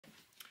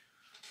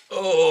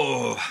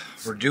Oh,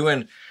 we're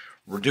doing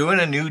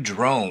a new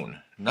drone.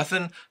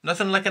 Nothing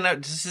like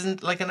this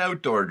isn't like an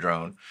outdoor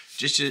drone.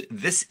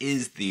 This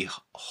is the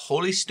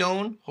Holy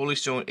Stone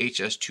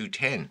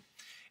HS210.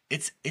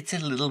 It's a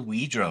little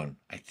wee drone,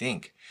 I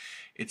think.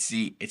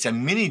 It's a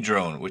mini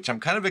drone, which I'm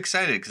kind of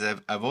excited because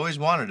I've always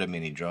wanted a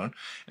mini drone.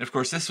 And of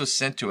course, this was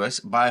sent to us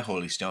by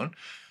Holy Stone.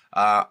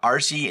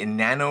 RC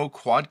Nano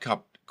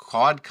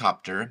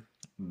Quadcopter,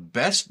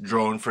 best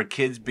drone for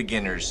kids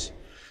beginners.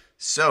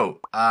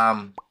 So,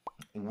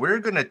 we're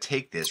gonna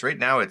take this. Right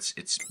now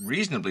it's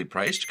reasonably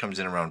priced. Comes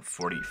in around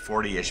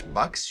 40-ish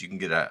bucks. You can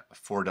get a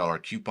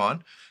 $4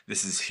 coupon.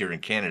 This is here in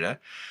Canada.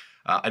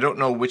 I don't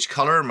know which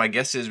color. My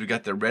guess is we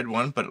got the red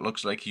one, but it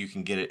looks like you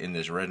can get it in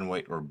this red and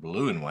white or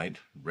blue and white.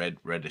 Red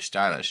is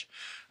stylish.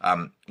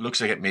 Looks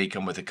like it may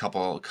come with a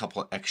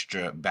couple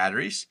extra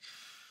batteries.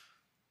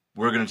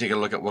 We're going to take a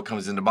look at what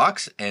comes in the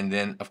box, and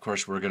then of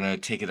course we're going to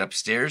take it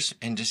upstairs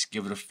and just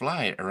give it a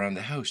fly around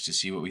the house to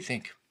see what we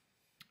think.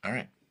 All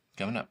right,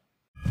 coming up.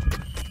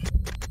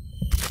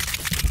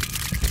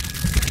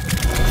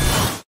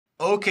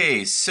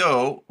 Okay,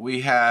 so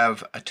we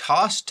have a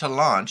toss to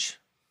launch.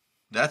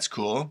 That's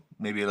cool.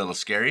 Maybe a little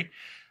scary.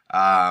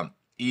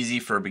 Easy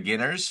for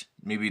beginners.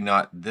 Maybe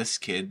not this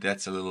kid.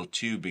 That's a little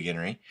too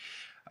beginnery.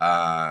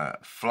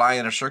 Fly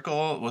in a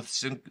circle with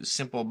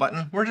simple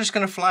button. We're just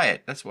going to fly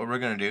it. That's what we're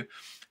going to do.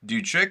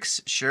 Do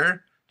tricks,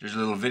 sure. There's a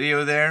little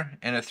video there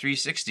and a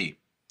 360.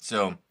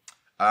 So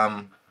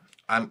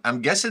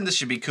I'm guessing this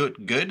should be good.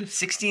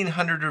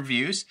 1,600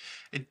 reviews.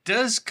 It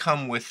does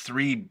come with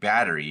 3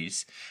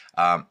 batteries.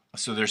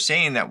 So they're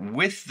saying that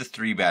with the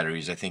 3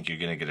 batteries, I think you're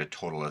going to get a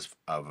total of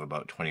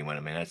about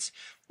 21 minutes,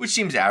 which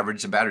seems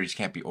average. The batteries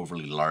can't be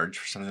overly large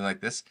for something like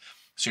this.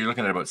 So you're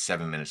looking at about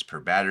 7 minutes per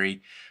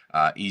battery.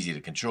 Easy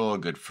to control,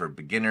 good for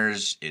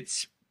beginners.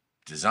 It's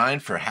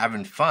designed for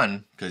having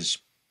fun because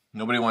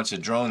nobody wants a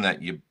drone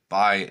that you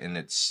buy and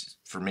it's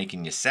for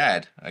making you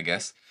sad, I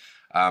guess.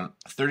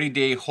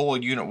 30-day whole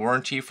unit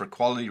warranty for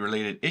quality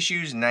related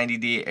issues,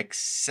 90-day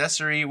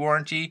accessory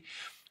warranty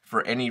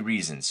for any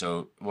reason.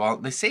 So, well,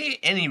 they say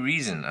any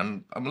reason.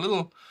 I'm a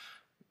little,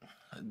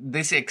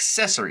 they say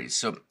accessories.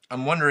 So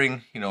I'm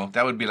wondering,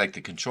 that would be like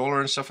the controller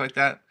and stuff like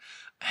that.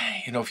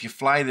 If you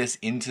fly this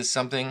into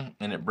something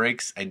and it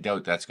breaks, I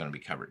doubt that's going to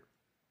be covered.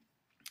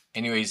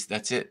 Anyways,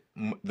 that's it.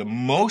 The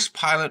most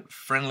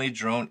pilot-friendly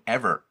drone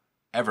ever.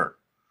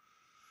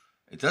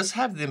 It does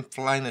have them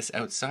flying this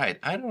outside.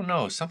 I don't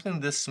know. Something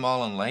this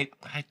small and light,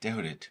 I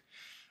doubt it.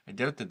 I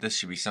doubt that this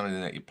should be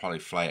something that you probably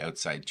fly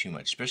outside too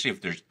much, especially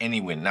if there's any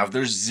wind. Now, if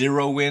there's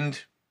 0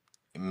 wind,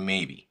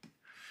 maybe.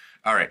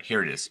 All right,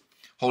 here it is.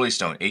 Holy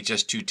Stone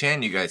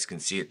HS210. You guys can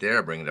see it there.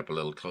 I'll bring it up a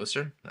little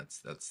closer.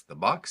 That's the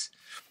box.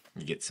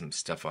 You get some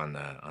stuff on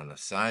the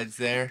sides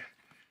there,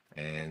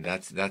 and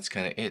that's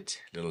kind of it.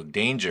 Little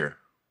danger.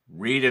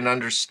 Read and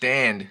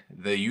understand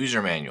the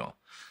user manual.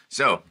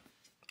 So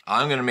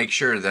I'm gonna make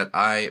sure that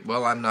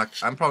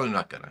I'm probably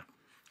not gonna.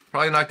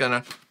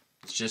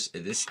 It's just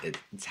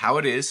it's how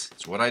it is.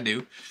 It's what I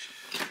do.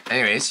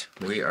 Anyways,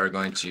 we are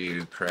going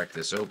to crack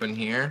this open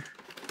here.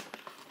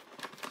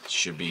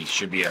 Should be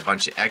a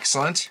bunch of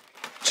excellent.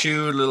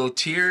 2 little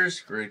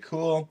tiers, very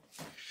cool.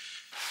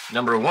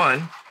 Number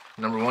one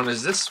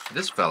is this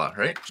fella,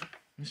 right?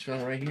 This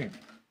fella right here.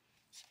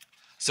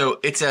 So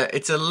it's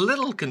a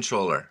little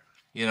controller,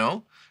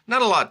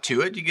 not a lot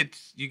to it.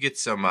 You get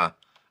some.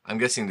 I'm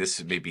guessing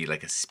this may be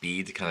like a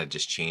speed to kind of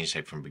just change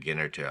type from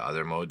beginner to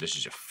other mode. This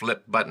is a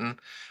flip button.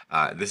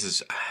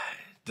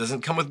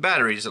 Doesn't come with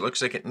batteries. It looks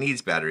like it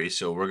needs batteries,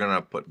 so we're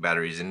gonna put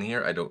batteries in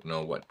here. I don't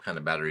know what kind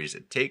of batteries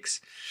it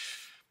takes.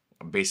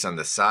 Based on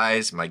the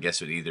size, my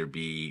guess would either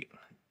be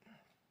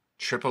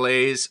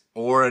AAA's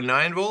or a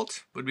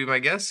 9-volt would be my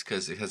guess,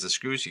 because it has the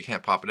screws, so you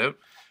can't pop it out.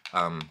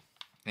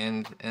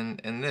 And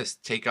this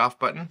takeoff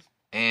button,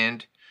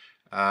 and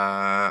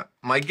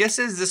my guess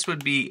is this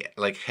would be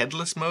like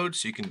headless mode,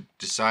 so you can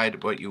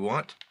decide what you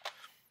want.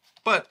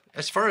 But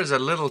as far as a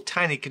little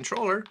tiny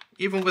controller,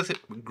 even with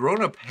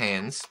grown-up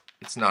hands,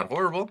 it's not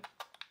horrible,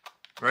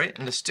 right?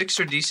 And the sticks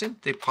are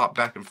decent. They pop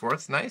back and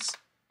forth nice.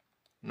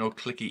 No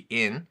clicky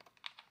in,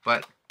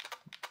 but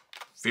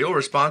feel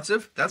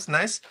responsive. That's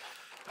nice.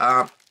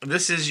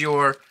 This is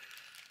your,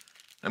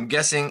 I'm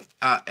guessing,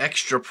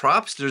 extra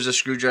props. There's a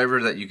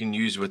screwdriver that you can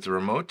use with the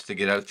remote to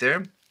get out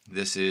there.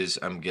 This is,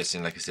 I'm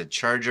guessing, like I said,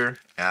 charger,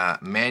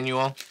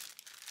 manual,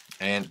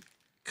 and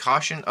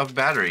caution of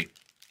battery.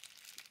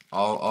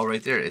 All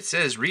right there. It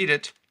says read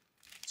it,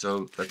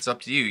 so that's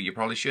up to you. You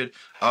probably should.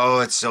 Oh,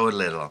 it's so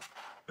little.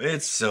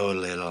 It's so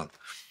little.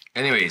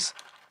 Anyways,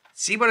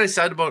 see what I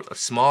said about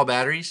small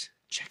batteries?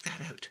 Check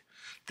that out.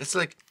 That's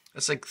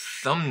like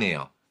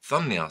thumbnail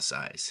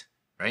size,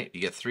 right?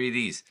 You get 3 of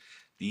these.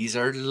 These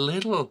are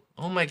little.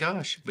 Oh my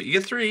gosh! But you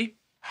get 3.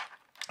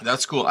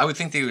 That's cool. I would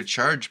think they would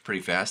charge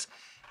pretty fast.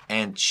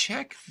 And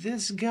check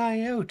this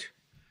guy out.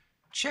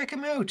 Check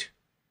him out.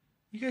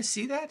 You guys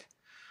see that?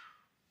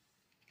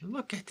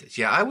 Look at this.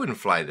 Yeah, I wouldn't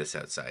fly this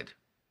outside.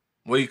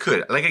 Well, you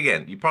could. Like,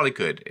 again, you probably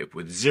could if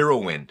with 0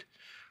 wind,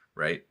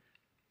 right?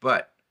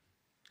 But,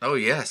 oh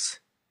yes.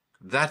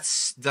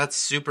 that's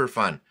super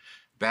fun.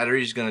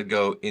 Battery's gonna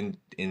go in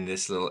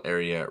this little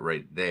area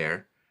right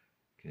there.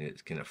 Can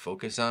it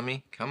focus on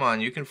me? Come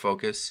on, you can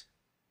focus.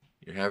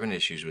 You're having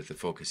issues with the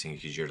focusing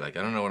because you're like,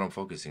 I don't know what I'm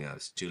focusing on.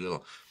 It's too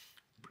little.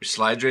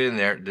 Slides right in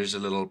there. There's a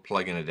little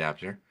plug-in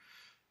adapter.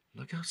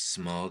 Look how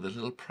small the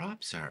little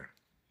props are.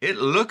 It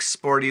looks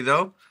sporty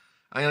though.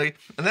 And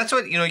that's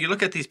what, you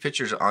look at these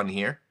pictures on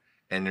here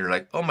and you're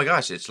like, oh my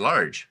gosh, it's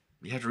large.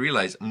 You have to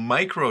realize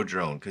micro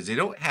drone, because they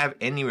don't have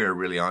anywhere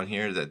really on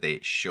here that they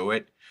show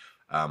it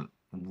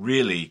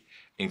really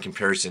in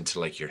comparison to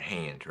like your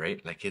hand,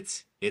 right? Like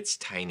it's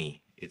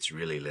tiny. It's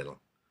really little.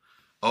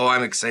 Oh,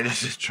 I'm excited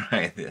to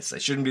try this. I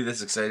shouldn't be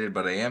this excited,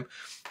 but I am.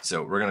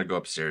 So we're gonna go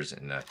upstairs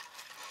and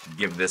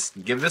give this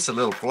a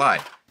little fly.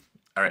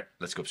 All right,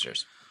 let's go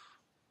upstairs.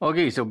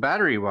 Okay, so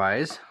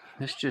battery-wise,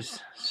 this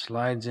just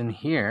slides in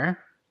here.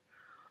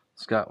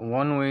 It's got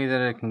one way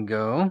that it can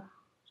go.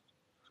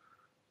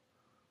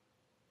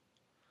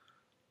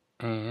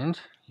 And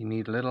you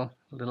need little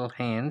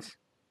hands.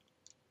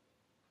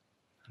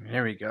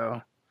 There we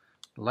go.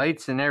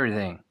 Lights and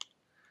everything.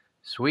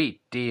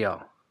 Sweet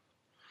deal.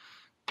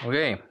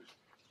 Okay.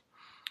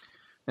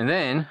 And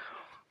then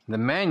the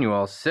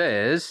manual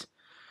says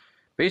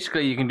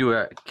basically you can do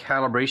a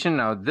calibration.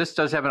 Now this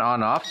does have an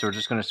on-off, so we're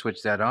just going to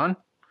switch that on.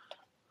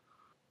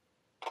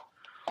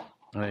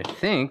 And I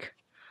think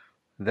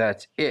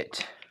that's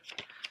it.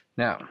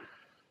 Now,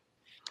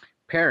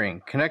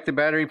 pairing. Connect the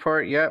battery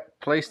port. Yep.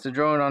 Place the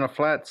drone on a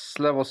flat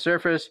level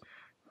surface.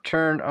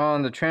 Turn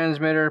on the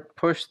transmitter.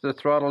 Push the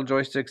throttle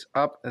joysticks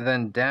up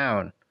then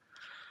down.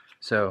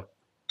 So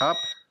up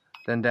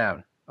then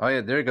down. Oh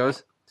yeah, there it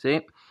goes.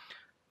 See?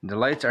 The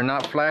lights are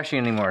not flashing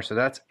anymore, so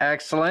that's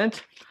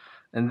excellent.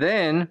 And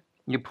then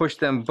you push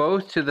them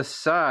both to the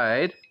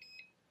side,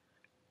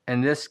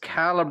 and this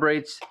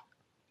calibrates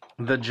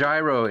the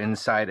gyro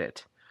inside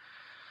it.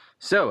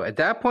 So at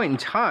that point in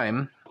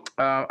time,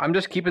 I'm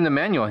just keeping the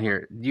manual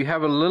here. You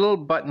have a little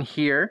button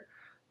here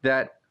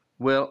that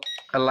will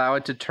allow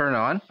it to turn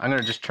on. I'm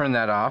going to just turn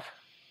that off,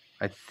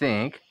 I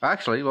think.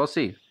 Actually, we'll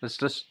see. Let's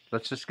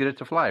just get it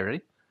to fly.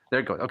 Ready? There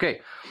it goes.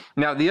 Okay.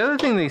 Now the other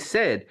thing they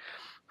said,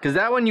 because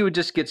that one you would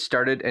just get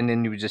started and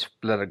then you would just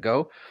let it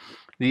go.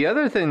 The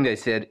other thing they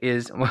said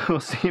is, we'll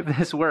see if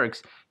this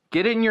works.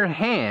 Get it in your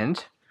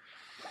hand,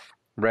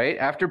 right?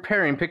 After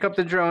pairing, pick up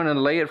the drone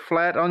and lay it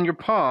flat on your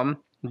palm.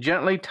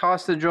 Gently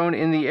toss the drone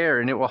in the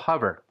air and it will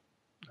hover.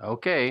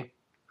 Okay.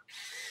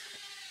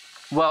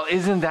 Well,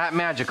 isn't that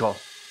magical?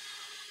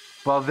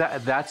 Well,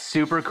 that's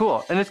super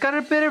cool. And it's got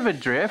a bit of a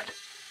drift,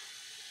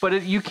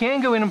 but you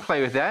can go in and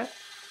play with that.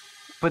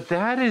 But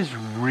that is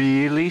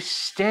really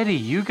steady.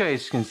 You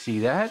guys can see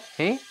that.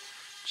 Hey,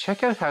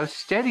 check out how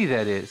steady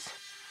that is.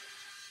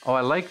 Oh,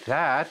 I like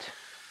that.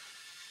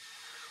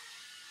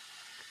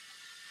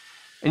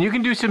 And you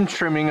can do some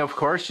trimming, of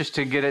course, just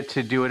to get it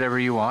to do whatever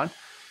you want.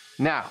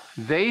 Now,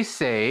 they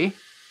say,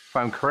 if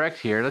I'm correct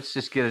here, let's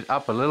just get it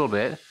up a little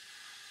bit. If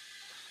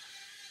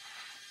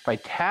I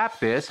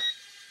tap this,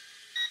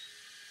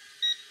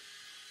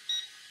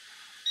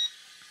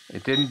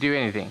 it didn't do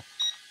anything.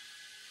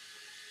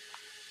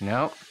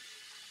 No.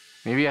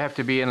 Maybe I have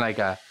to be in like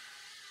a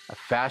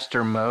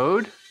faster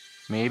mode.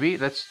 Maybe.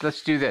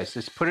 Let's do this.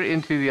 Let's put it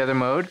into the other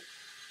mode.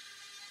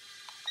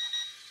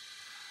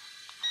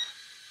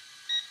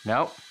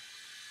 Nope.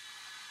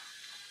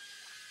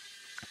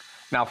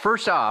 Now,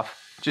 first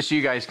off, just so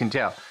you guys can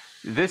tell,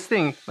 this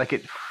thing, like,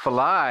 it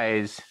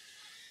flies,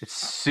 it's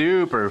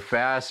super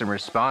fast and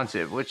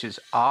responsive, which is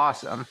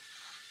awesome,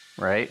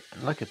 right?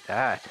 Look at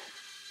that.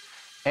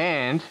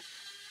 And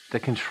the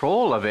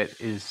control of it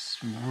is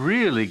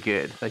really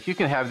good. Like, you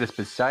can have this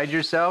beside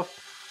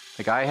yourself,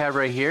 like I have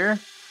right here,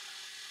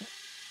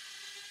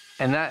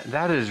 and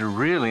that is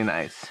really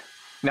nice.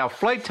 Now,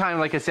 flight time,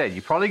 like I said,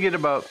 you probably get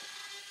about,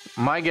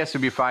 my guess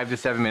would be 5 to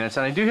 7 minutes,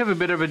 and I do have a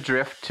bit of a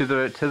drift to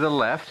the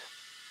left.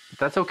 But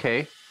that's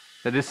okay.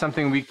 That is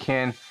something we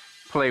can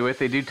play with.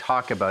 They do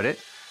talk about it.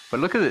 But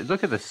look at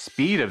the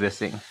speed of this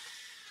thing.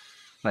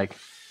 Like,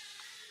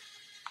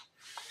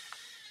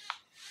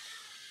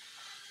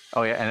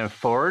 oh yeah, and then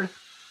forward.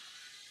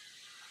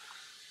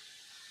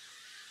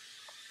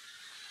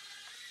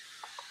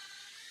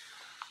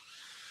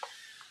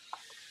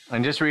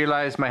 And just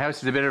realized my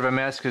house is a bit of a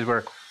mess because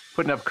we're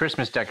putting up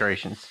Christmas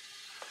decorations.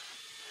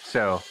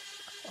 So,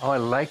 oh, I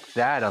like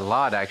that a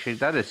lot actually.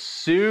 That is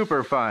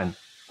super fun.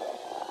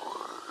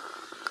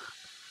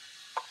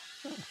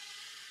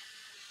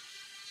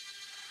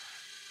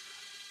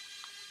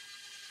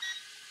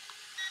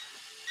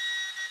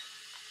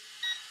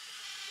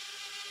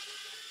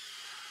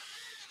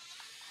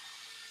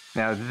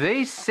 Now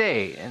they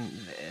say, and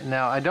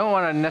now I don't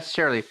want to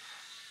necessarily,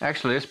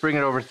 actually let's bring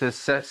it over to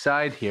this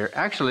side here.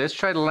 Actually, let's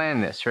try to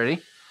land this,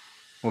 ready?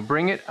 We'll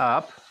bring it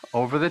up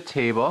over the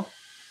table,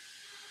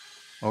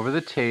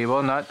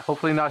 not,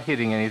 hopefully not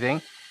hitting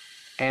anything.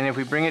 And if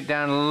we bring it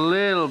down a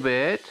little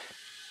bit,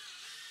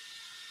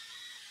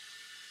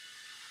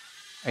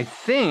 I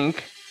think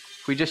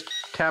if we just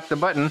tap the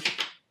button,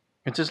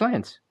 it just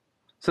lands.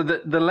 So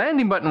the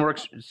landing button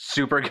works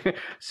super good,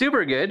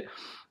 super good,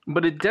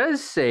 but it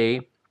does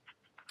say,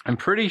 I'm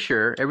pretty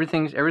sure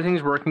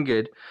everything's working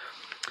good.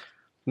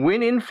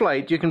 When in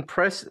flight, you can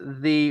press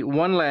the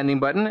one landing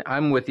button.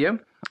 I'm with you.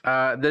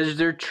 There's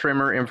their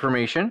trimmer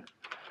information.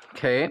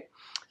 Okay.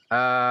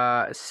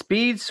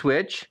 Speed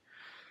switch.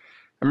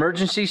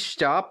 Emergency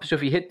stop. So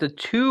if you hit the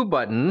two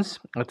buttons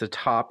at the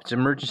top, it's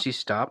emergency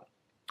stop.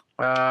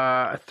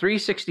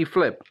 360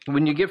 flip.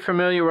 When you get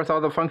familiar with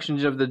all the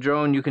functions of the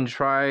drone, you can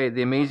try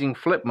the amazing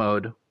flip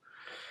mode.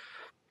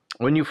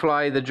 When you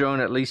fly the drone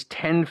at least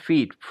 10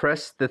 feet,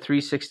 press the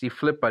 360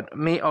 flip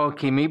button.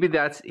 Okay, maybe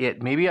that's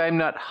it. Maybe I'm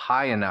not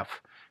high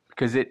enough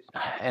because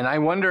and I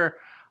wonder,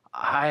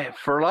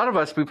 for a lot of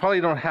us, we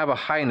probably don't have a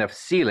high enough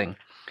ceiling.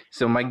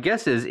 So my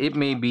guess is it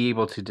may be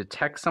able to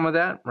detect some of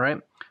that, right?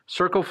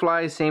 Circle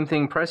fly, same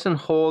thing. Press and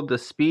hold the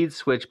speed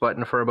switch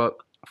button for about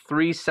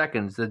 3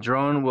 seconds. The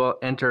drone will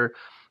enter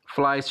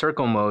fly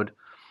circle mode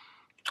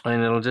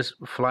and it'll just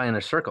fly in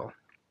a circle.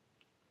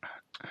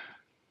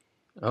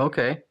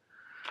 Okay.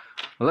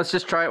 Well, let's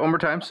just try it one more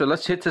time. So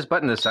let's hit this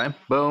button this time.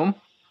 Boom.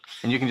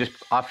 And you can just,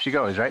 off she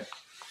goes, right?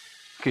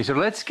 Okay, so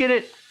let's get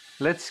it.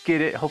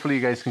 Hopefully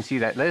you guys can see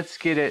that. Let's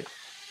get it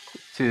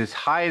to as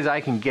high as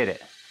I can get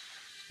it,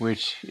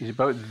 which is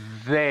about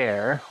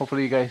there.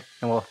 Hopefully you guys,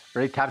 and we'll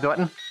ready, tap the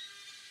button.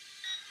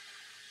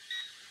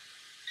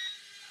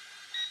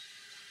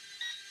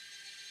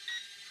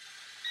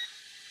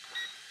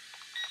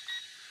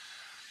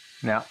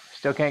 No,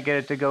 still can't get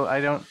it to go.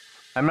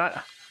 I'm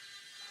not.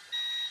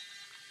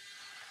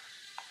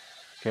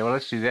 Okay, well,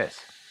 let's do this.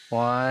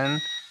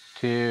 1,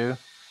 2,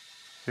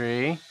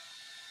 3.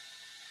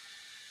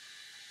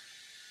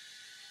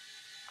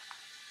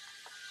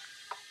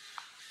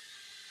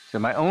 So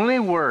my only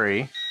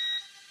worry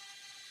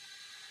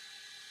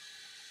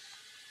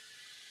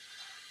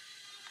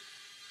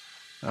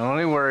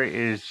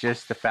is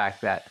just the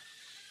fact that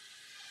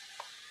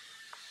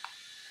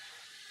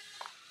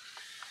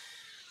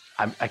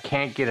I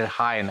can't get it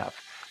high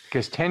enough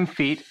because 10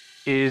 feet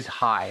is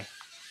high,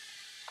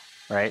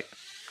 right?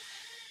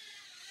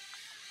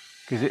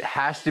 Because it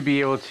has to be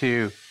able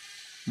to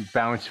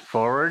bounce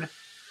forward.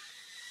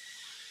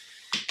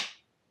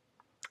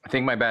 I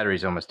think my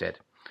battery's almost dead.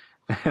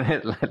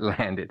 It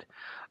landed.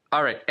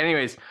 All right,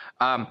 anyways,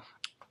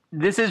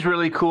 this is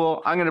really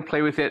cool. I'm gonna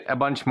play with it a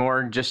bunch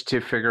more just to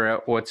figure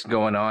out what's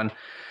going on.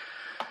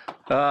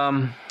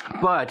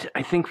 But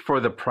I think for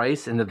the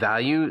price and the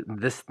value,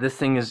 this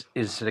thing is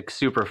like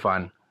super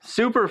fun.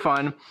 Super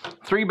fun.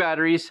 3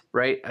 batteries,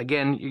 right?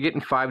 Again, you're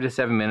getting 5 to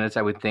 7 minutes,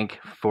 I would think,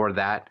 for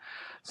that.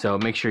 So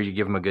make sure you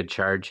give them a good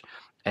charge,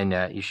 and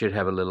you should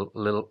have a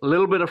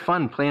little bit of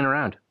fun playing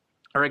around.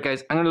 All right,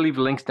 guys, I'm going to leave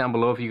links down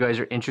below if you guys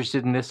are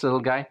interested in this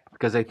little guy,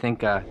 because I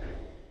think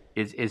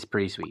it's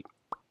pretty sweet.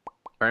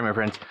 All right, my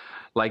friends,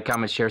 like,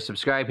 comment, share,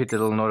 subscribe, hit the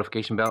little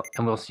notification bell,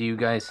 and we'll see you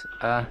guys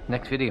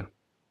next video.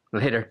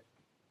 Later.